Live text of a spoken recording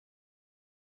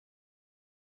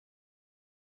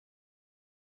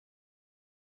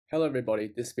Hello everybody,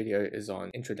 this video is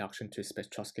on Introduction to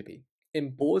Spectroscopy.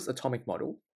 In Bohr's atomic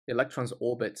model, electrons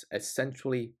orbit a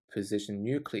centrally positioned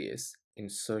nucleus in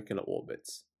circular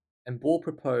orbits, and Bohr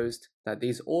proposed that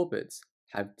these orbits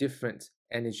have different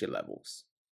energy levels.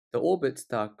 The orbits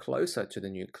that are closer to the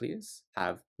nucleus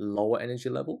have lower energy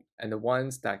level, and the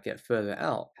ones that get further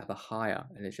out have a higher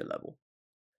energy level.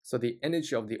 So the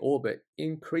energy of the orbit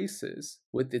increases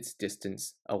with its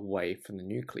distance away from the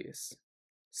nucleus.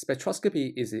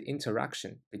 Spectroscopy is the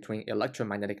interaction between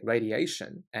electromagnetic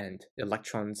radiation and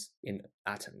electrons in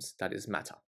atoms, that is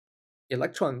matter.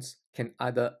 Electrons can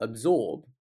either absorb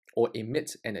or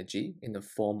emit energy in the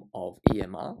form of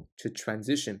EMR to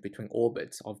transition between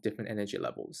orbits of different energy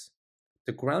levels.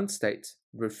 The ground state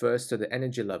refers to the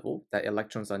energy level that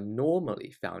electrons are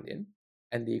normally found in,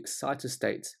 and the excited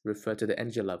states refer to the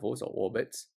energy levels or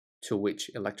orbits to which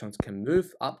electrons can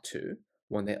move up to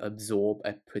when they absorb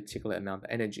a particular amount of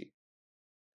energy.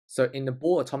 So in the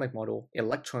Bohr atomic model,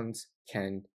 electrons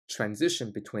can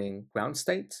transition between ground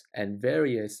states and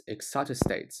various excited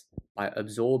states by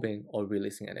absorbing or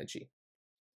releasing energy.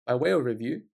 By way of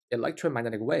review,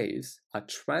 electromagnetic waves are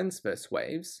transverse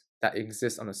waves that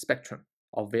exist on a spectrum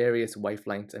of various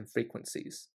wavelengths and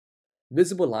frequencies.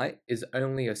 Visible light is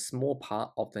only a small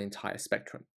part of the entire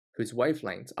spectrum, whose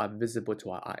wavelengths are visible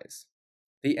to our eyes.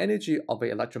 The energy of an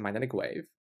electromagnetic wave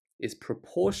is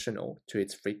proportional to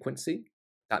its frequency.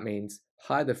 That means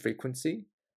higher the frequency,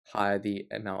 higher the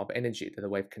amount of energy that the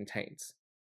wave contains.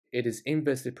 It is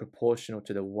inversely proportional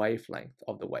to the wavelength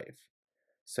of the wave.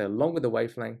 So longer the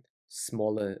wavelength,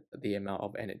 smaller the amount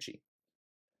of energy.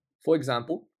 For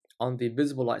example, on the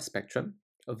visible light spectrum,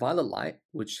 violet light,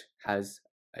 which has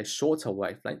a shorter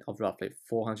wavelength of roughly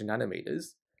 400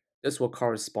 nanometers, this will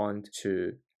correspond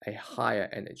to a higher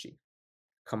energy,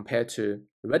 compared to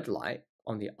red light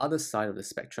on the other side of the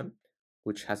spectrum,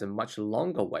 which has a much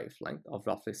longer wavelength of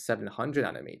roughly 700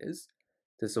 nanometers.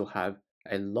 This will have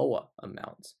a lower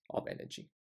amount of energy.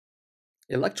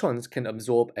 Electrons can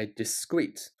absorb a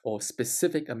discrete or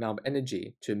specific amount of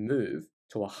energy to move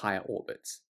to a higher orbit.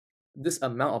 This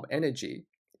amount of energy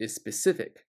is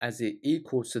specific as it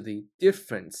equals to the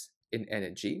difference in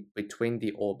energy between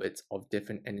the orbits of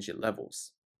different energy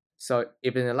levels. So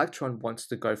if an electron wants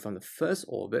to go from the first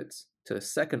orbit to the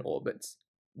second orbit,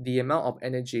 the amount of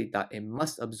energy that it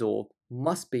must absorb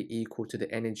must be equal to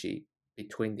the energy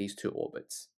between these two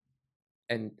orbits.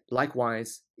 And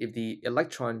likewise, if the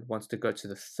electron wants to go to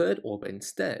the third orbit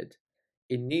instead,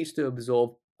 it needs to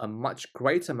absorb a much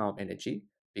greater amount of energy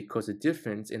because the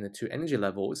difference in the two energy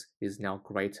levels is now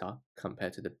greater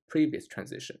compared to the previous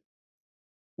transition.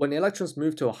 When electrons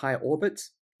move to a higher orbit,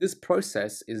 this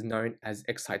process is known as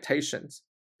excitations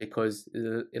because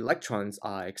the electrons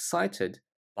are excited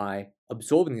by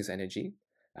absorbing this energy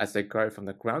as they go from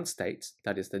the ground state,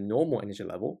 that is the normal energy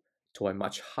level, to a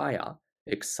much higher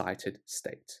excited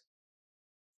state.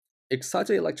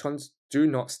 Excited electrons do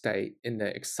not stay in their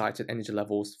excited energy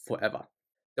levels forever.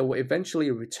 They will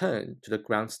eventually return to the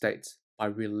ground state by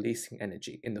releasing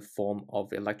energy in the form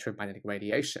of electromagnetic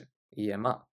radiation,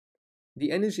 EMR.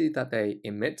 The energy that they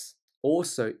emit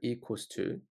also equals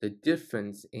to the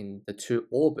difference in the two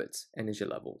orbits' energy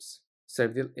levels. So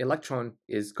if the electron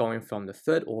is going from the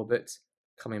third orbit,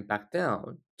 coming back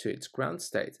down to its ground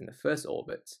state in the first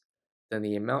orbit, then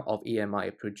the amount of EMI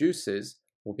it produces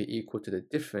will be equal to the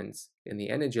difference in the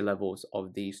energy levels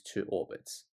of these two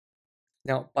orbits.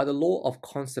 Now, by the law of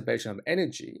conservation of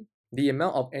energy, the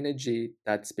amount of energy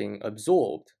that's being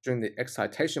absorbed during the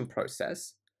excitation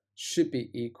process should be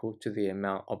equal to the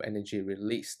amount of energy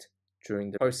released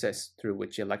during the process through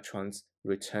which electrons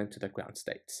return to the ground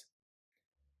states.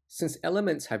 Since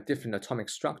elements have different atomic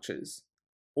structures,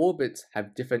 orbits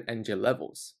have different energy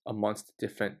levels amongst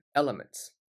different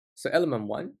elements. So element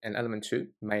 1 and element 2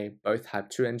 may both have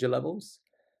two energy levels,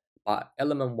 but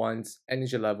element 1's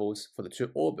energy levels for the two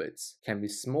orbits can be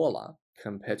smaller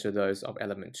compared to those of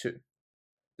element 2.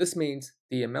 This means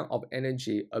the amount of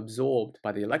energy absorbed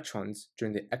by the electrons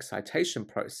during the excitation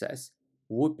process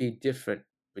would be different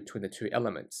between the two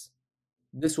elements.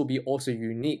 This will be also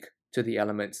unique to the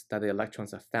elements that the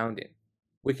electrons are found in.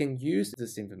 We can use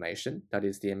this information, that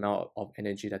is the amount of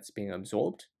energy that's being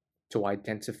absorbed, to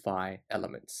identify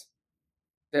elements.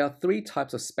 There are three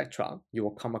types of spectra you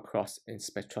will come across in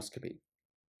spectroscopy.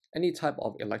 Any type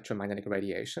of electromagnetic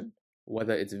radiation,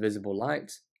 whether it's visible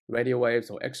light, radio waves,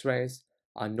 or X-rays,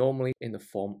 are normally in the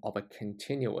form of a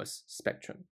continuous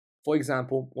spectrum. For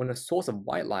example, when a source of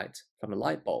white light from a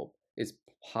light bulb is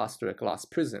passed through a glass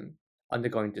prism,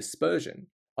 undergoing dispersion,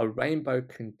 a rainbow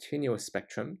continuous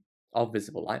spectrum of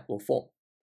visible light will form.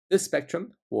 This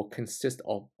spectrum will consist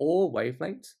of all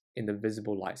wavelengths in the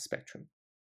visible light spectrum.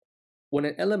 When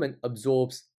an element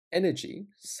absorbs energy,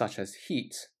 such as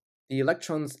heat, the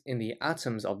electrons in the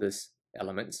atoms of this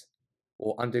element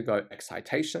will undergo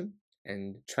excitation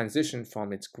and transition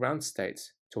from its ground state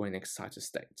to an excited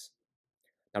state.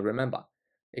 Now remember,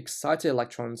 excited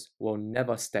electrons will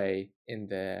never stay in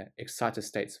their excited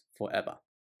states forever.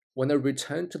 When they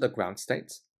return to the ground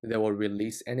state, they will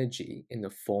release energy in the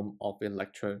form of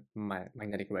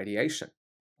electromagnetic radiation.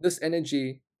 This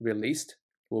energy released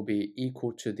will be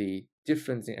equal to the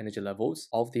difference in energy levels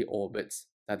of the orbits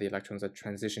that the electrons are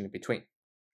transitioning between.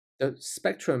 The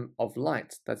spectrum of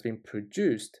light that's been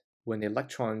produced when the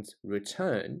electrons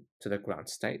return to the ground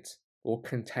state will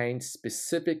contain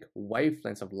specific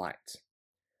wavelengths of light,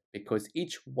 because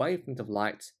each wavelength of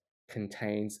light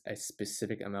contains a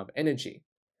specific amount of energy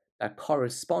that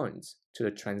corresponds to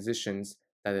the transitions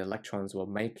that the electrons were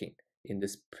making in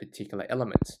this particular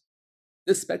element.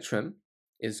 This spectrum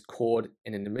is called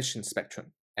an emission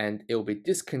spectrum, and it will be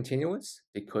discontinuous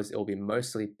because it will be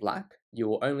mostly black. You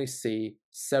will only see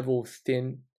several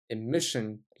thin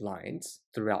emission lines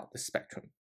throughout the spectrum.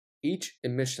 Each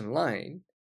emission line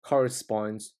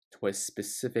corresponds to a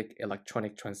specific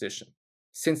electronic transition.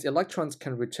 Since electrons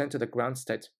can return to the ground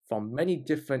state from many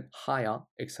different higher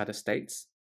excited states,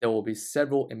 there will be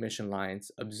several emission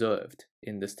lines observed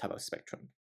in this type of spectrum.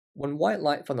 When white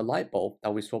light from the light bulb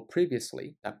that we saw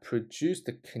previously that produced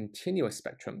the continuous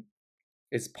spectrum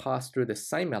is passed through the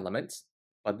same element,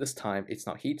 but this time it's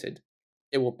not heated,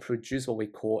 it will produce what we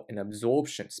call an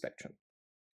absorption spectrum.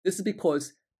 This is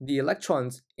because the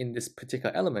electrons in this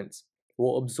particular element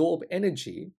will absorb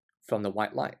energy from the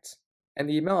white light, and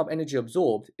the amount of energy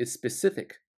absorbed is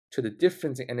specific to the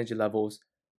difference in energy levels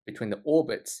between the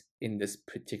orbits in this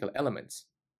particular element.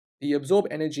 The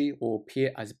absorbed energy will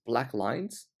appear as black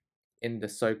lines in the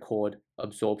so-called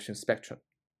absorption spectrum.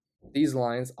 These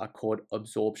lines are called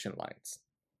absorption lines.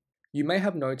 You may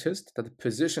have noticed that the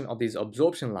position of these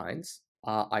absorption lines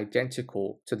are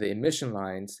identical to the emission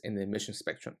lines in the emission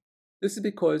spectrum. This is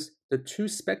because the two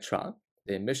spectra,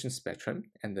 the emission spectrum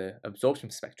and the absorption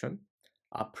spectrum,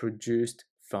 are produced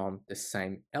from the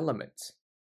same element.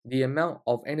 The amount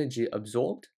of energy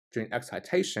absorbed during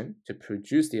excitation to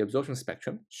produce the absorption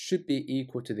spectrum should be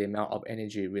equal to the amount of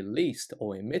energy released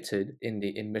or emitted in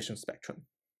the emission spectrum.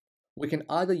 We can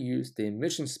either use the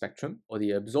emission spectrum or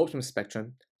the absorption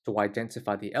spectrum to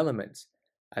identify the elements,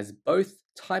 as both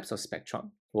types of spectra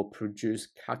will produce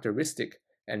characteristic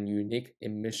and unique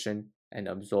emission and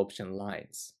absorption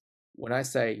lines. When I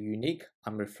say unique,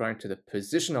 I'm referring to the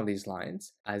position of these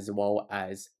lines as well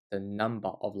as the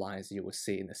number of lines you will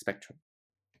see in the spectrum.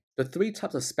 The three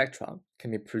types of spectra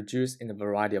can be produced in a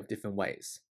variety of different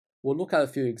ways. We'll look at a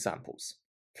few examples.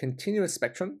 Continuous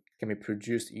spectrum can be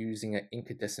produced using an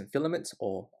incandescent filament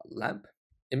or lamp.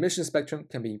 Emission spectrum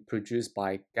can be produced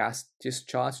by gas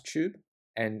discharge tube,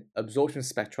 and absorption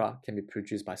spectra can be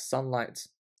produced by sunlight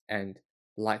and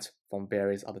light from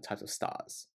various other types of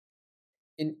stars.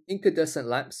 In incandescent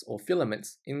lamps or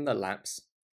filaments in the lamps,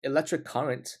 electric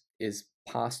current is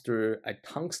passed through a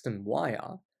tungsten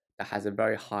wire that has a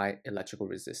very high electrical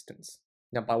resistance.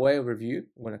 Now, by way of review,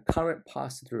 when a current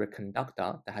passes through a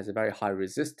conductor that has a very high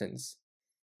resistance,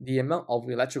 the amount of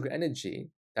electrical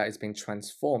energy that is being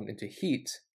transformed into heat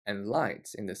and light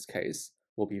in this case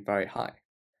will be very high.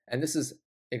 And this is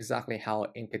exactly how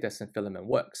incandescent filament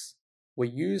works. We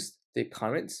use the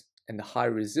current and the high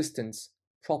resistance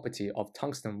property of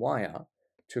tungsten wire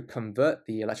to convert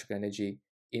the electrical energy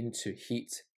into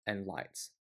heat and light.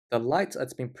 The light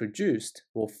that's been produced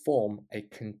will form a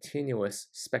continuous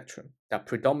spectrum that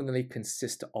predominantly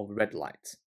consists of red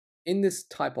light. In this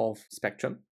type of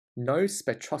spectrum, no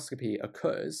spectroscopy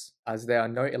occurs as there are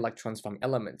no electrons from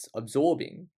elements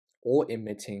absorbing or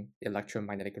emitting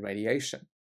electromagnetic radiation.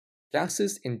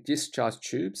 Gases in discharge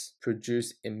tubes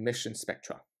produce emission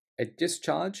spectra. A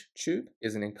discharge tube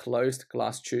is an enclosed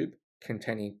glass tube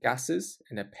containing gases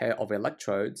and a pair of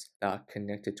electrodes that are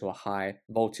connected to a high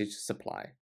voltage supply.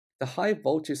 The high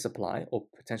voltage supply or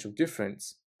potential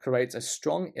difference creates a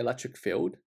strong electric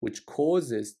field which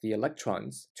causes the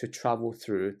electrons to travel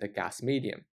through the gas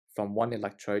medium from one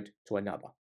electrode to another.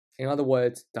 In other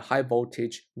words, the high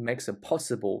voltage makes it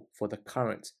possible for the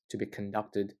current to be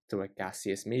conducted through a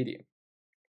gaseous medium.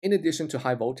 In addition to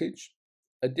high voltage,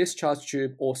 a discharge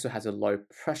tube also has a low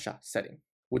pressure setting,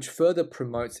 which further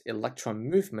promotes electron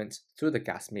movement through the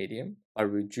gas medium by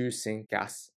reducing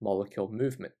gas molecule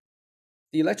movement.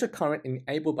 The electric current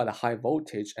enabled by the high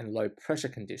voltage and low pressure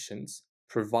conditions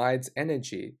provides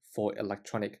energy for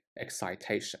electronic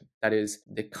excitation. That is,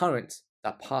 the current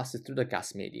that passes through the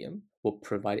gas medium will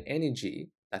provide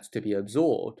energy that's to be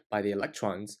absorbed by the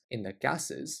electrons in the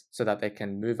gases so that they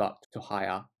can move up to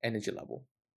higher energy level.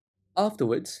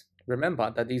 Afterwards,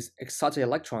 remember that these excited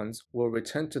electrons will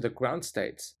return to the ground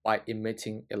states by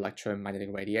emitting electromagnetic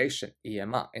radiation,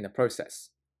 EMR, in the process.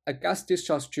 A gas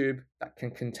discharge tube that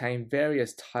can contain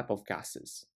various types of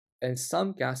gases. And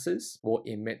some gases will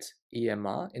emit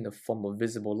EMR in the form of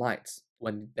visible lights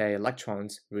when their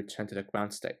electrons return to the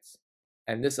ground states.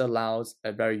 And this allows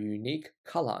a very unique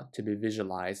color to be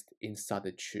visualized inside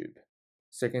the tube.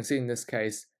 So you can see in this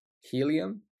case,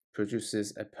 helium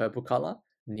produces a purple color,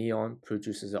 neon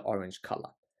produces an orange color.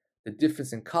 The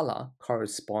difference in color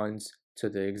corresponds to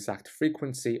the exact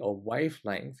frequency or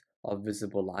wavelength of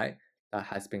visible light that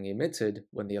has been emitted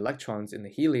when the electrons in the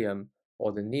helium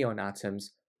or the neon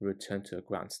atoms return to a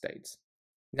ground state.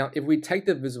 Now, if we take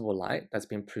the visible light that's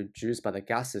been produced by the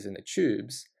gases in the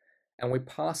tubes and we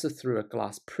pass it through a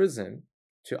glass prism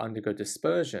to undergo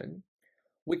dispersion,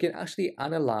 we can actually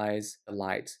analyze the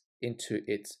light into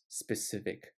its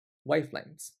specific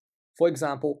wavelengths. For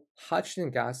example, hydrogen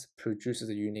gas produces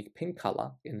a unique pink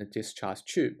color in the discharge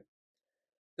tube.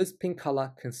 This pink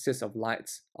color consists of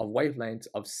lights of wavelengths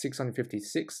of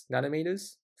 656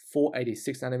 nanometers,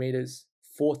 486 nanometers,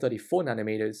 434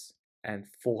 nanometers, and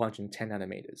 410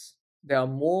 nanometers. There are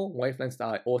more wavelengths that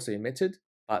are also emitted,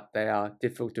 but they are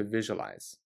difficult to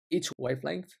visualize. Each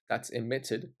wavelength that's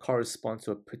emitted corresponds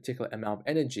to a particular amount of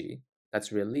energy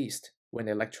that's released when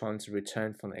the electrons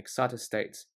return from the excited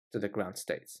states to the ground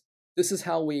states. This is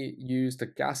how we use the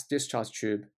gas discharge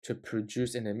tube to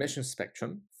produce an emission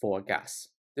spectrum for a gas.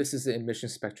 This is the emission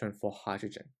spectrum for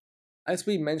hydrogen. As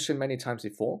we mentioned many times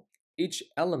before, each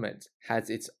element has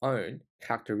its own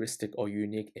characteristic or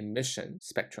unique emission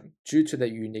spectrum due to their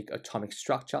unique atomic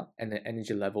structure and the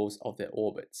energy levels of their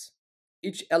orbits.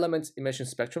 Each element's emission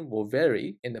spectrum will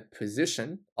vary in the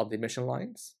position of the emission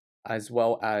lines, as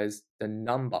well as the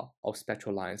number of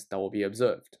spectral lines that will be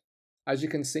observed. As you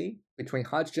can see, between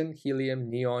hydrogen, helium,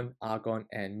 neon, argon,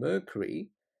 and mercury,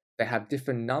 they have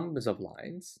different numbers of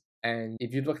lines. And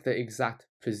if you look at the exact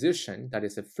position, that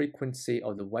is the frequency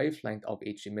of the wavelength of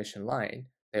each emission line,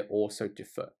 they also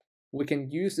differ. We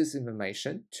can use this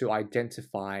information to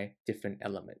identify different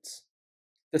elements.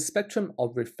 The spectrum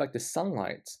of reflected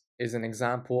sunlight is an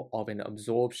example of an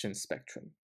absorption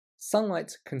spectrum.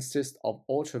 Sunlight consists of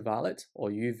ultraviolet or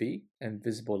UV and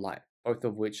visible light, both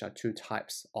of which are two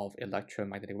types of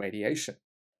electromagnetic radiation.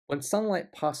 When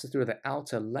sunlight passes through the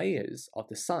outer layers of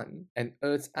the sun and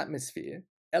Earth's atmosphere,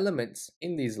 elements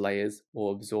in these layers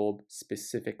will absorb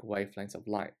specific wavelengths of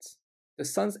light. The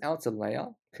sun's outer layer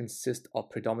consists of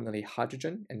predominantly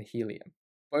hydrogen and helium.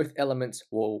 Both elements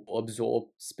will absorb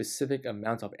specific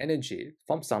amounts of energy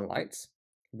from sunlight,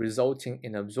 resulting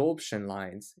in absorption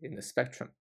lines in the spectrum.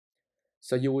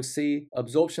 So you will see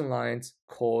absorption lines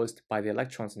caused by the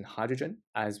electrons in hydrogen,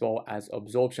 as well as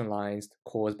absorption lines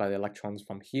caused by the electrons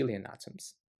from helium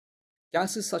atoms.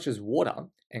 Gases such as water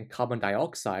and carbon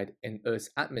dioxide in Earth's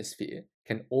atmosphere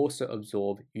can also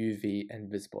absorb UV and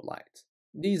visible light.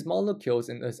 These molecules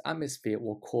in Earth's atmosphere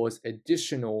will cause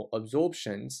additional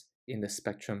absorptions in the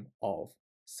spectrum of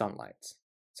sunlight.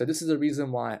 So this is the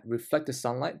reason why reflected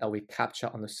sunlight that we capture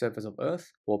on the surface of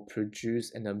Earth will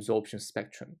produce an absorption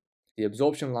spectrum. The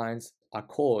absorption lines are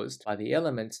caused by the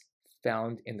elements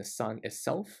found in the sun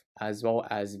itself, as well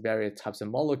as various types of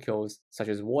molecules such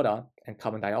as water and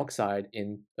carbon dioxide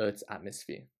in Earth's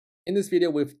atmosphere. In this video,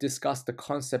 we've discussed the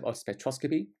concept of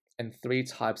spectroscopy and three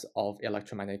types of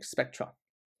electromagnetic spectra.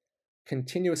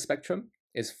 Continuous spectrum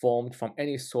is formed from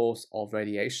any source of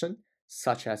radiation,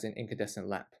 such as an incandescent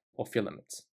lamp or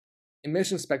filament.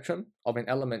 Emission spectrum of an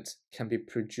element can be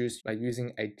produced by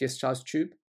using a discharge tube.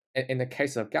 In the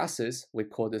case of gases, we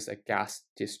call this a gas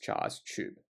discharge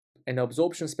tube. An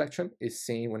absorption spectrum is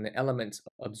seen when the element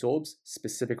absorbs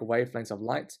specific wavelengths of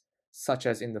light, such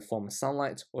as in the form of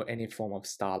sunlight or any form of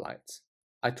starlight.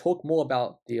 I talk more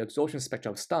about the absorption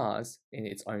spectrum of stars in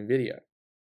its own video.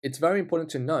 It's very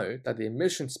important to know that the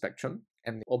emission spectrum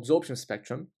and the absorption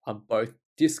spectrum are both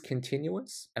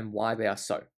discontinuous and why they are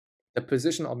so. The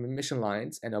position of emission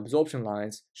lines and absorption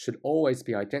lines should always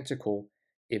be identical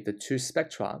if the two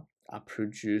spectra are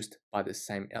produced by the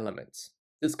same elements.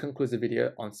 This concludes the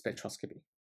video on spectroscopy.